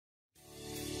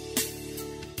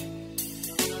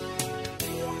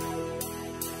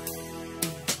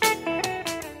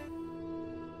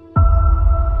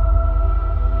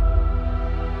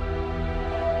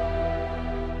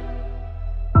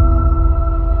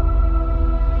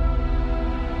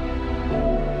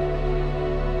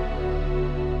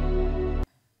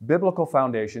Biblical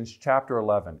Foundations, Chapter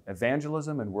 11,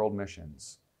 Evangelism and World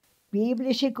Missions.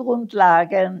 Biblische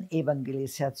Grundlagen,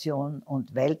 Evangelisation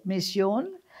und Weltmission,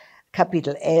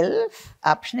 Kapitel 11,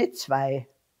 Abschnitt 2.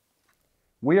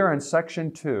 We are in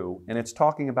section 2, and it's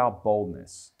talking about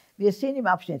boldness. Wir sind im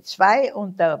Abschnitt 2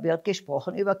 und da wird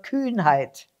gesprochen über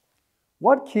Kühnheit.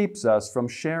 What keeps us from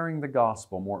sharing the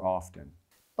gospel more often?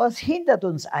 Was hindert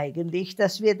uns eigentlich,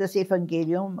 dass wir das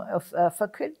Evangelium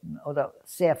verkünden oder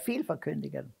sehr viel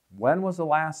verkündigen? When was the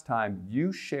last time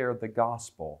you shared the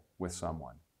gospel with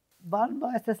someone? Wann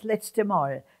war es das letzte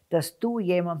Mal, dass du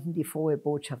jemandem die frohe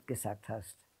Botschaft gesagt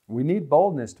hast? We need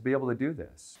boldness to be able to do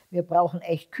this. Wir brauchen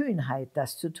echt Kühnheit,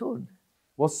 das zu tun.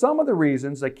 Well, some of the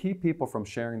reasons that keep people from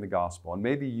sharing the gospel, and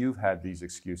maybe you've had these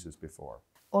excuses before.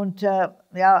 Und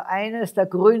eines der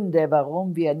Gründe,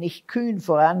 warum wir nicht kühn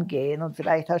vorangehen, und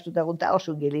vielleicht hast du darunter auch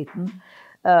schon gelitten,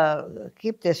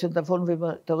 gibt es, und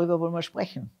darüber wollen wir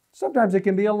sprechen. Sometimes it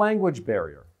can be a language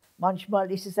barrier. Manchmal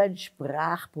ist es ein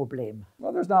Sprachproblem.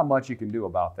 Well, there's not much you can do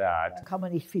about Da that. kann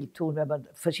man nicht viel tun, wenn man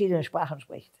verschiedene Sprachen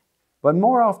spricht. But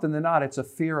more often than not, it's a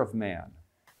fear of man.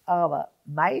 Aber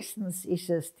meistens ist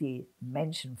es die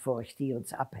Menschenfurcht, die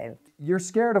uns abhält. You're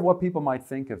scared of what people might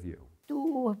think of you.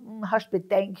 Du hast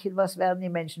Bedenken, was werden die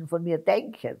Menschen von mir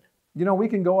denken? You know, we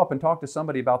can go up and talk to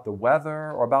somebody about the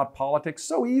weather or about politics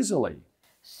so easily.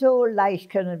 So leicht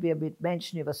können wir mit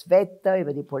Menschen über das Wetter,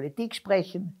 über die Politik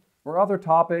sprechen. Or other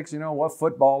topics, you know, what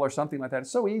football or something like that.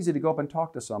 It's so easy to go up and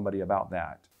talk to somebody about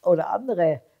that. Oder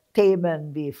andere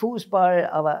Themen wie Fußball,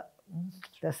 aber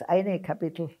das eine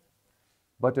Kapitel.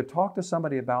 But to talk to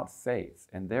somebody about faith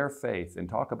and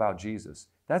talk about Jesus,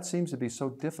 that seems to be so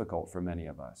difficult for many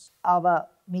of us. Aber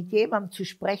mit jemandem zu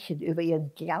sprechen über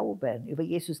ihren Glauben, über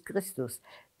Jesus Christus,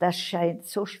 das scheint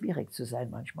so schwierig zu sein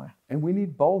manchmal. And we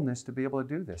need boldness to be able to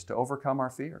do this, to overcome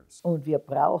our fears. Und wir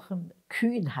brauchen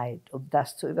Kühnheit, um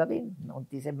das zu überwinden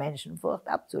und diese Menschenfurcht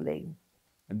abzulegen.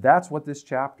 And that's what this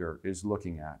chapter is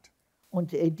looking at.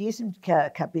 Und in diesem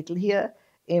Kapitel hier,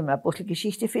 in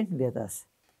Apostelgeschichte, finden wir das.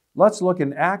 Let's look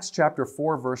in Acts chapter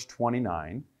 4, verse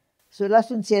 29. So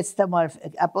lasst uns jetzt einmal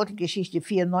Apostelgeschichte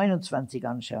 4, 29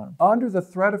 anschauen. Under the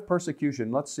threat of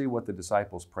persecution, let's see what the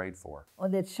disciples prayed for.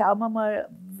 Und jetzt schauen wir mal,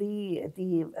 wie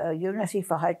die Jünger sich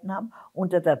verhalten haben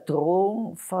unter der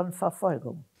Drohung von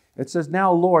Verfolgung. It says,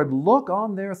 Now, Lord, look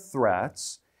on their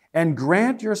threats and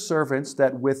grant your servants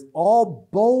that with all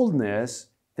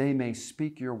boldness they may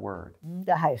speak your word.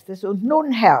 Da heißt es, und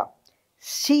nun Herr,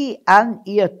 sieh an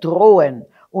ihr Drohen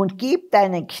und gib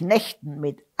deinen Knechten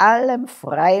mit allem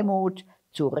Freimut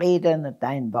zu reden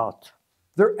dein Wort.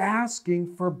 They're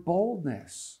asking for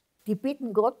boldness. Die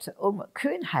bitten Gott um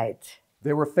Kühnheit.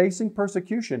 They were facing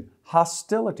persecution,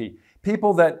 hostility,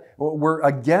 people that were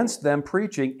against them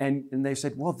preaching, and they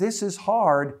said, well, this is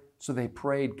hard, so they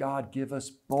prayed, God, give us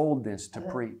boldness to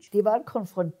preach. Die waren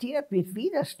konfrontiert mit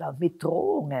Widerstand, mit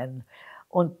Drohungen.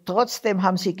 Und trotzdem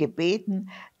haben sie gebeten,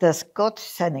 dass Gott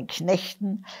seinen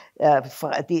Knechten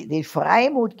die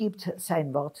Freimut gibt,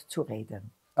 sein Wort zu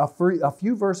reden. A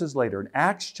few verses later, in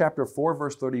Acts chapter 4,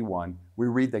 verse 31, we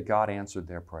read that God answered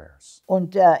their prayers.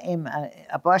 Und im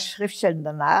ein paar Schriftstellen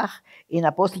danach, in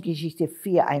Apostelgeschichte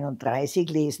 4, 31,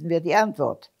 lesen wir die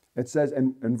Antwort. It says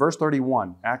in verse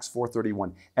 31, Acts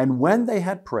 4:31, and when they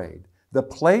had prayed, the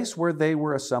place where they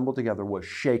were assembled together was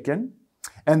shaken,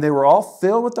 and they were all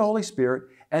filled with the Holy Spirit,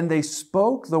 and they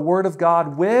spoke the word of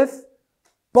God with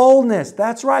boldness.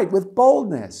 That's right, with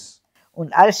boldness.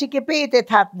 Und als sie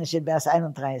gebetet hatten, ist in Vers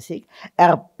 31,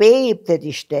 erbebte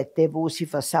die Stätte, wo sie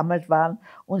versammelt waren,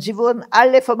 und sie wurden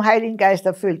alle vom Heiligen Geist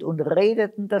erfüllt und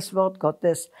redeten das Wort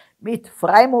Gottes mit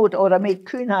Freimut oder mit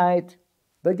Kühnheit.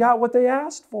 They got what they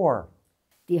asked for.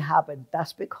 Die haben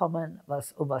das bekommen,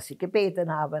 um was sie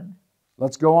gebeten haben.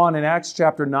 Let's go on in Acts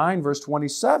chapter 9, verse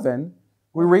 27.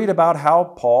 We read about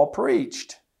how Paul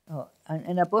preached.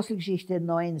 In Apostelgeschichte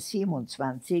 9,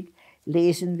 27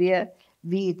 lesen wir,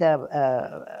 wie die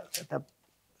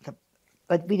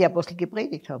Apostel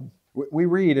gepredigt haben. We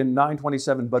read in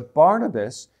 9:27, but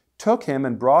Barnabas took him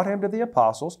and brought him to the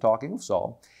apostles, talking of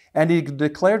Saul, and he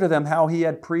declared to them how he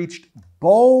had preached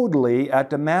boldly at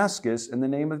Damascus in the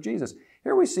name of Jesus.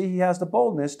 Here we see he has the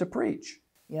boldness to preach.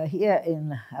 Ja, hier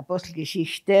in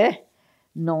Apostelgeschichte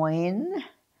 9,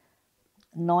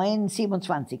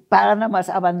 27. Barnabas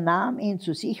aber nahm ihn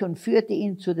zu sich und führte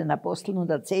ihn zu den Aposteln und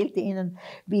erzählte ihnen,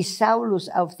 wie Saulus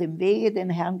auf dem Wege den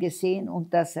Herrn gesehen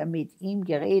und dass er mit ihm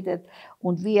geredet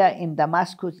und wie er in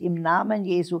Damaskus im Namen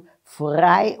Jesu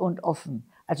frei und offen,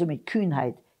 also mit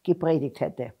Kühnheit, gepredigt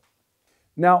hätte.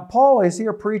 Now, Paul is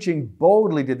here preaching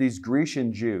boldly to these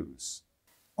Grecian Jews.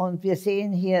 Und wir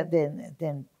sehen hier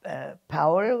den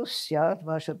Paulus, ja,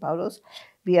 war schon Paulus,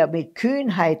 wie er mit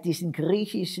Kühnheit diesen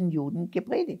griechischen Juden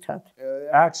gepredigt hat.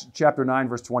 Acts chapter 9,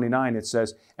 verse 29, it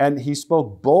says, "And he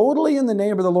spoke boldly in the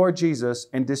name of the Lord Jesus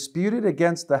and disputed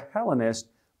against the Hellenists,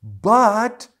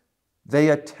 but they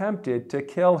attempted to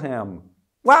kill him."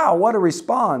 Wow, what a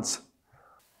response!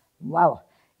 Wow.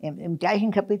 Im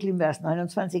gleichen Kapitel, im Vers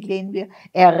 29, lesen wir,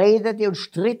 er redete und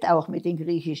stritt auch mit den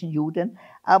griechischen Juden,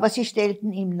 aber sie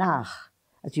stellten ihm nach,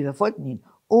 also sie verfolgten ihn,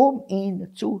 um ihn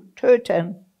zu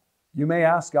töten. You may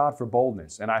ask God for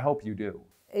boldness, and I hope you do.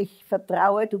 Ich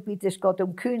vertraue, du bittest Gott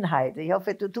um Kühnheit. Ich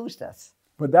hoffe, du tust das.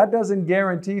 But that doesn't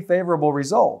guarantee favorable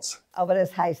results. Aber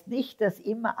das heißt nicht, dass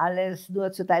immer alles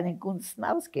nur zu deinen Gunsten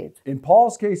ausgeht. In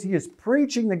Paul's case, he is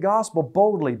preaching the gospel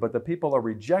boldly, but the people are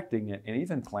rejecting it and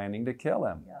even planning to kill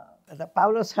him. Ja, also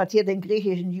Paulus hat hier den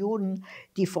griechischen Juden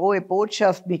die frohe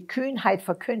Botschaft mit Kühnheit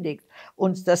verkündigt.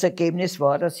 Und das Ergebnis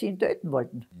war, dass sie ihn töten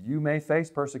wollten. You may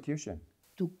face persecution,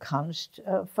 Du kannst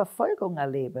Verfolgung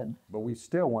erleben. but we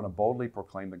still want to boldly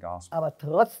proclaim the gospel. Aber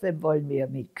trotzdem wollen wir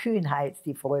mit Kühnheit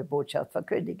die frohe Botschaft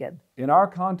verkündigen. In our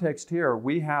context here,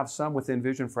 we have some within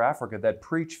Vision for Africa that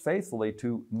preach faithfully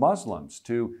to Muslims,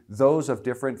 to those of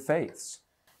different faiths.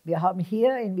 Wir haben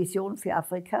hier in Vision für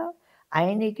Afrika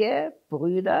einige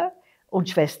Brüder und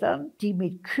Schwestern, die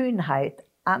mit Kühnheit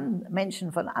an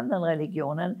Menschen von anderen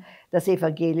Religionen das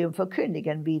Evangelium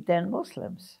verkündigen, wie den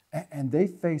Moslems. And they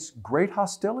face great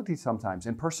hostility sometimes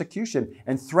and persecution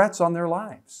and threats on their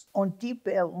lives. Und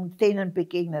denen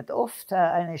begegnet oft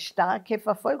eine starke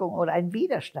Verfolgung oder ein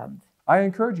Widerstand. I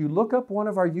encourage you, look up one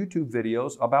of our YouTube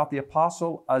videos about the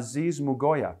Apostle Aziz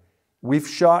Mugoya. We've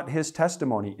shot his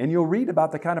testimony, and you'll read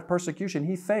about the kind of persecution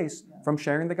he faced from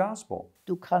sharing the gospel.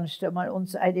 Du kannst ja mal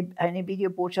uns eine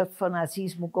Videobotschaft von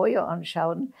Aziz Mugoya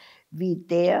anschauen, wie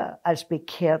der als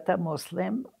bekehrter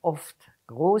Moslem oft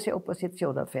große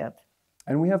Opposition erfährt.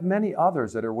 And we have many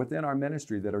others that are within our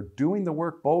ministry that are doing the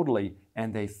work boldly,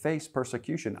 and they face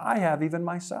persecution. I have even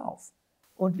myself.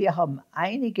 Und wir haben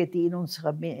einige, die in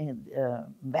unserem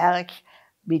Werk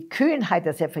mit Kühnheit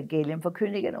das Evangelium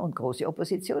verkündigen und große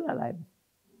Opposition erleiden.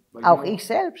 Auch ich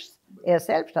selbst. Er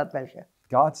selbst hat welche.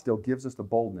 God still gives us the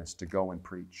boldness to go and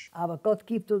preach. Aber Gott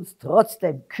gibt uns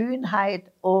trotzdem Kühnheit,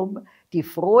 um die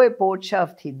frohe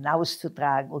Botschaft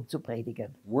hinauszutragen und zu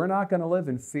predigen. We're not going to live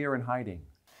in fear and hiding.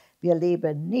 Wir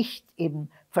leben nicht im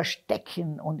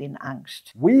Verstecken und in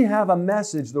Angst. We have a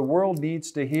message the world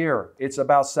needs to hear. It's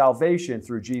about salvation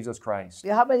through Jesus Christ.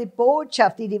 Wir haben eine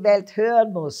Botschaft, die die Welt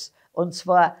hören muss, und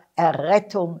zwar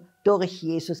Errettung durch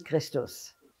Jesus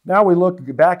Christus. Now we look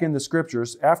back in the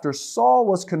scriptures. After Saul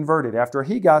was converted, after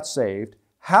he got saved,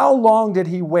 how long did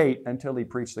he wait until he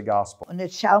preached the gospel? Und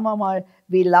jetzt schauen wir mal,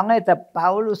 wie lange der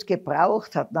Paulus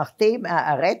gebraucht hat, nachdem er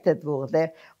errettet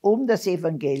wurde, um das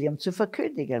Evangelium zu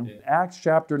verkündigen. In Acts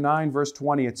chapter 9, verse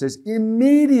 20, it says,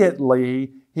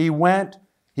 immediately he went,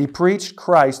 he preached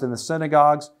Christ in the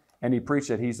synagogues, and he preached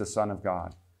that he's the Son of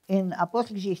God. In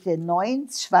Apostelgeschichte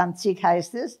 9,20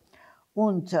 heißt es,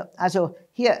 und also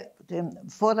hier im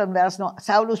vorderen Vers noch,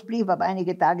 Saulus blieb aber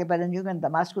einige Tage bei den Jüngern in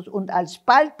Damaskus und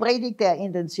alsbald predigte er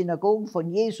in den Synagogen von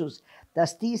Jesus,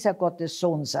 dass dieser Gottes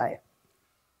Sohn sei.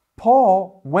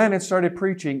 Paul went and started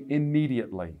preaching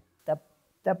immediately.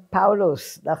 Der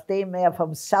Paulus, nachdem er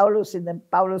vom Saulus in den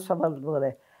Paulus verwandelt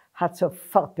wurde, hat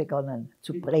sofort begonnen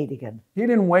zu predigen. He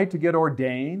didn't wait to get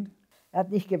ordained. Er hat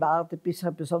nicht gewartet, bis er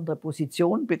eine besondere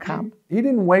Position bekam. He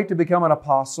didn't wait to become an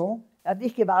apostle. Er hat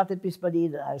nicht gewartet, bis man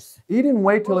ihn als He didn't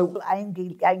wait till Apostel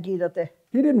eingliederte.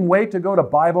 he didn't wait to go to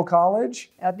Bible college.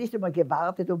 Er hat nicht einmal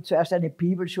gewartet, um zuerst eine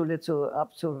Bibelschule zu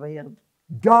absolvieren.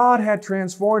 God had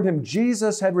transformed him.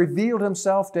 Jesus had revealed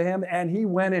himself to him, and he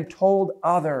went and told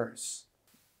others.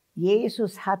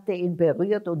 Jesus hatte ihn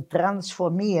berührt und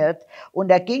transformiert und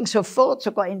er ging sofort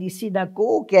sogar in die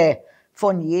Synagoge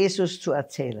von Jesus zu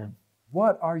erzählen.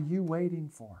 What are you waiting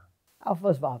for? Auf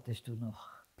was wartest du noch?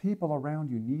 People around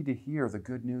you need to hear the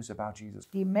good news about Jesus.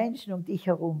 Die Menschen um dich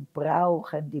herum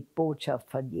brauchen die Botschaft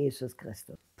von Jesus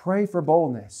Christus. Pray for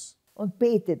boldness Und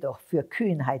bete doch für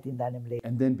Kühnheit in deinem Leben.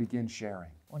 and then begin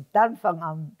sharing. Und dann fang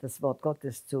an, das Wort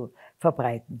Gottes zu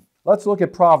verbreiten. Let's look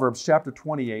at Proverbs chapter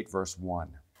 28, verse 1.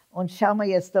 Und schauen wir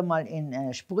jetzt einmal in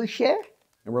Sprüche.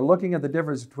 And we're looking at the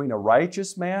difference between a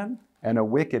righteous man and a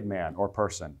wicked man or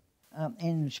person.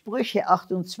 In Sprüche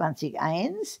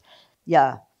 28,1,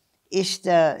 ja,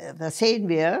 da sehen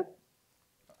wir,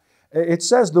 It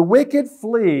says, the wicked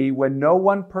flee when no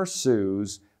one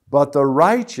pursues, but the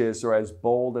righteous are as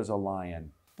bold as a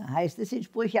lion. da heißt es in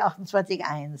Sprüche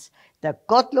 28,1, der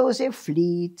Gottlose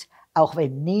flieht, auch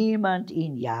wenn niemand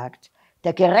ihn jagt.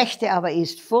 Der Gerechte aber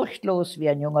ist furchtlos wie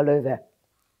ein junger Löwe.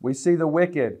 We see the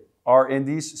wicked are in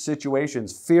these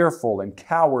situations fearful and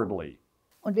cowardly.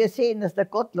 Und wir sehen, dass der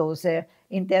Gottlose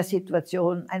in der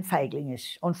Situation ein Feigling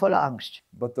ist und voller Angst.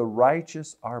 But the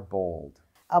righteous are bold.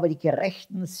 Aber die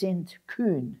Gerechten sind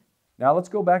kühn. Now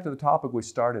let's go back to the topic we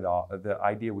started off, the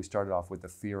idea we started off with, the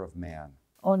fear of man.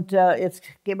 Und jetzt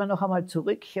gehen wir noch einmal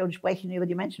zurück und sprechen über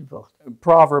die Menschenfurcht.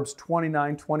 Proverbs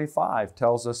 29:25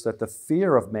 tells us that the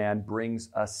fear of man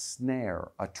brings a snare,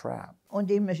 a trap.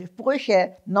 Und in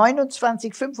Sprüche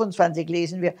 29:25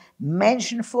 lesen wir,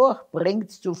 Menschenfurcht bringt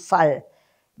zu Fall.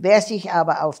 Wer sich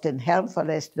aber auf den Herrn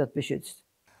verlässt, wird beschützt.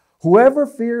 Whoever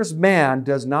fears man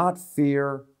does not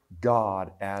fear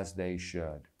God as they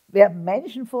should. Wer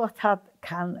Menschenfurcht hat,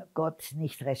 kann Gott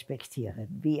nicht respektieren,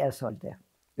 wie er sollte.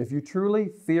 If you truly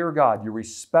fear God, you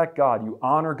respect God, you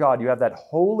honor God, you have that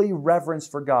holy reverence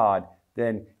for God,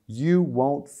 then you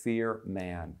won't fear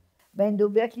man. Wenn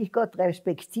du wirklich Gott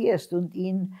respektierst und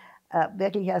ihn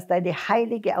wirklich als deine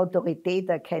heilige Autorität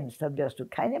erkennst, dann wirst du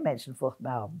keine Menschenfurcht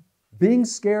mehr haben. Being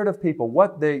scared of people,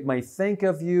 what they may think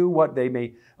of you, what they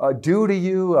may do to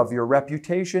you, of your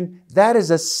reputation, that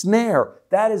is a snare,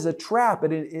 that is a trap,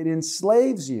 it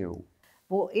enslaves you.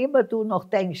 Wo immer du noch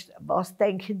denkst, was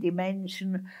denken die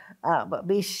Menschen,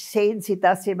 wie sehen sie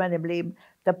das in meinem Leben,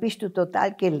 da bist du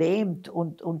total gelähmt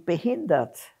und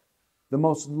behindert. The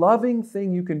most loving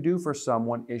thing you can do for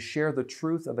someone is share the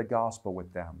truth of the gospel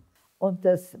with them. Und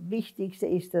das Wichtigste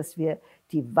ist, dass wir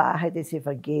die Wahrheit des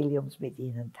Evangeliums mit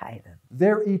ihnen teilen.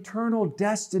 Their eternal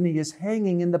destiny is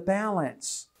hanging in the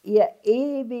balance. Ihr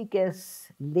ewiges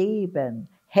Leben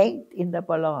hängt in der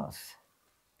Balance.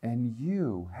 And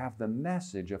you have the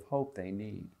message of hope they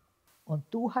need. Und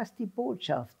du hast die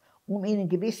Botschaft, um ihnen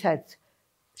Gewissheit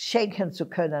schenken zu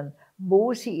können,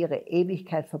 wo sie ihre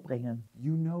Ewigkeit verbringen.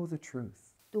 You know the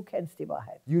truth. Du kennst die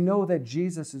Wahrheit. You know that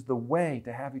Jesus is the way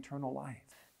to have eternal life.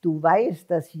 Du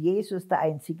weißt, dass Jesus der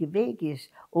einzige Weg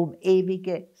ist, um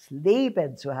ewiges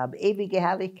Leben zu haben, ewige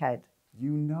Herrlichkeit.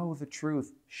 You know the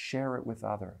truth. Share it with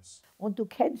others. Und du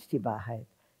kennst die Wahrheit.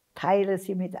 Teile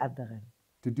sie mit anderen.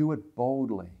 To do it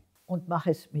boldly, Und mach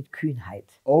es mit Kühnheit.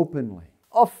 openly,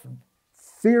 Offen,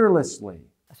 fearlessly,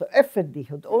 also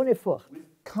öffentlich und ohne Furcht.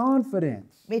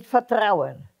 confidence. Mit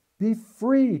Vertrauen. Be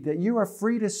free, that you are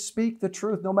free to speak the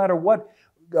truth no matter what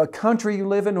country you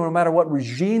live in, no matter what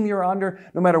regime you're under,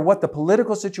 no matter what the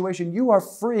political situation, you are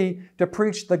free to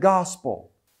preach the gospel.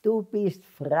 Du bist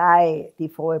frei, die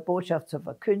frohe Botschaft zu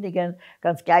verkündigen,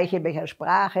 ganz gleich in welcher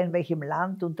Sprache, in welchem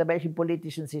Land, unter welchem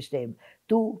politischen System.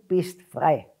 Du bist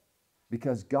frei.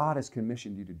 Because God has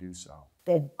commissioned you to do so.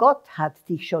 Denn Gott hat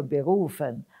dich schon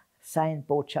berufen, sein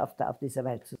Botschafter auf dieser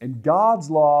Welt zu sein. And God's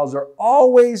laws are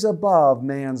always above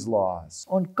man's laws.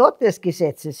 Und Gottes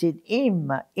Gesetze sind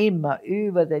immer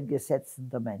über den Gesetzen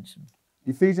der Menschen.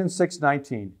 Ephesians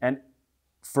 6:19, and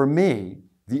for me,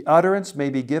 the utterance may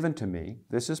be given to me,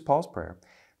 this is Paul's prayer,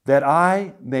 that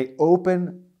I may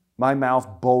open my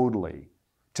mouth boldly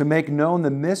to make known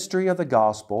the mystery of the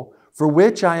gospel, for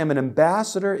which I am an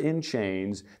ambassador in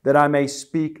chains, that I may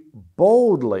speak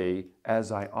boldly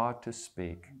as I ought to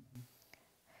speak.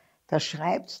 Da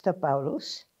schreibt der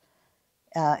Paulus,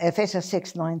 Epheser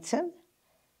 6,19,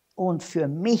 und für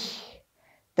mich,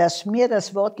 dass mir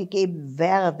das Wort gegeben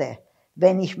werde,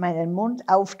 wenn ich meinen Mund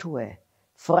auftue,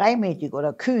 freimütig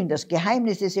oder kühn das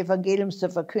Geheimnis des Evangeliums zu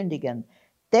verkündigen,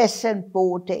 dessen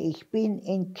Bote ich bin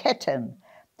in Ketten,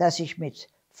 dass ich mit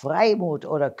Freimut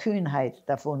oder Kühnheit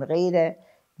davon rede,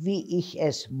 wie ich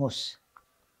es muss.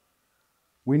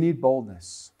 We need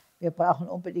boldness. Wir brauchen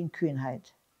unbedingt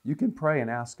Kühnheit. You can pray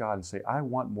and ask God and say, I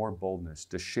want more boldness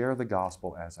to share the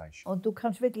gospel as I should. Und du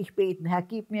kannst wirklich beten, Herr,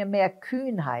 gib mir mehr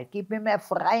Kühnheit, gib mir mehr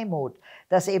Freimut,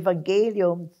 das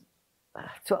Evangelium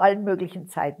zu allen möglichen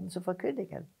Zeiten zu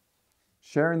verkündigen.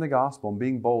 Sharing the gospel and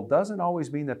being bold doesn't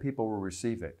always mean that people will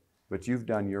receive it, but you've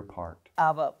done your part.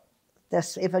 Aber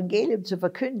das Evangelium zu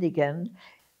verkündigen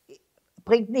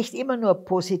bringt nicht immer nur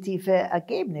positive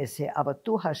Ergebnisse, aber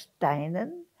du hast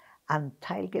deinen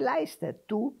Anteil geleistet.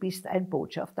 Du bist ein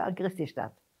Botschafter an Christi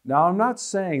Stadt. Now, I'm not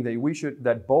saying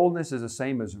that boldness is the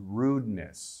same as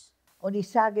rudeness. Und ich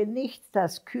sage nicht,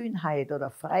 dass Kühnheit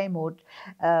oder Freimut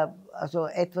also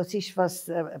etwas ist, was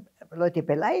Leute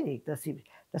beleidigt,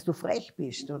 dass du frech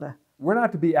bist, oder? We're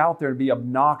not to be out there and be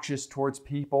obnoxious towards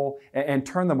people and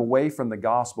turn them away from the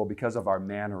gospel because of our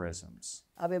mannerisms.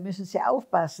 Aber wir müssen sehr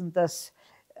aufpassen, dass,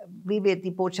 wie wir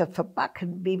die Botschaft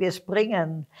verpacken, wie wir es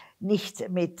bringen, nicht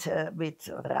mit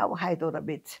Rauheit oder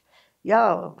mit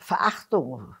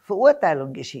Verachtung,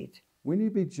 Verurteilung geschieht. We need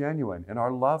to be genuine in our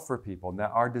love for people and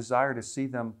our desire to see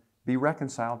them be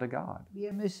reconciled to God.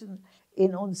 Wir müssen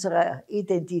in unserer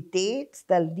Identität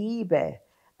der Liebe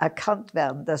erkannt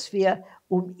werden, dass wir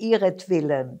um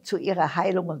ihretwillen zu ihrer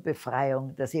Heilung und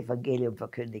Befreiung das Evangelium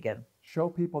verkündigen. Show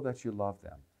people that you love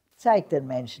them. Zeig den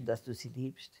Menschen, dass du sie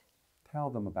liebst. Tell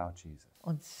them about Jesus.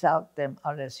 Und sag dem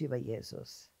alles über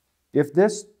Jesus. If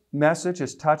this message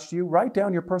has touched you, write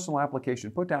down your personal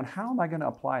application. Put down, how am I going to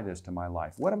apply this to my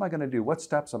life? What am I going to do? What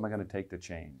steps am I going to take to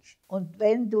change? Und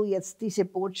wenn du jetzt diese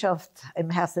Botschaft im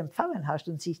Herzen empfangen hast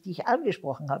und sich dich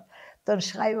angesprochen hat, dann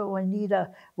schreibe mal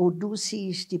nieder, wo du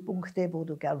siehst, die Punkte, wo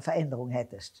du gern Veränderung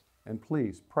hättest. And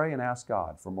please pray and ask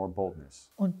God for more boldness.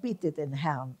 Und bitte den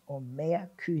Herrn um mehr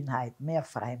Kühnheit, mehr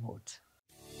Freimut.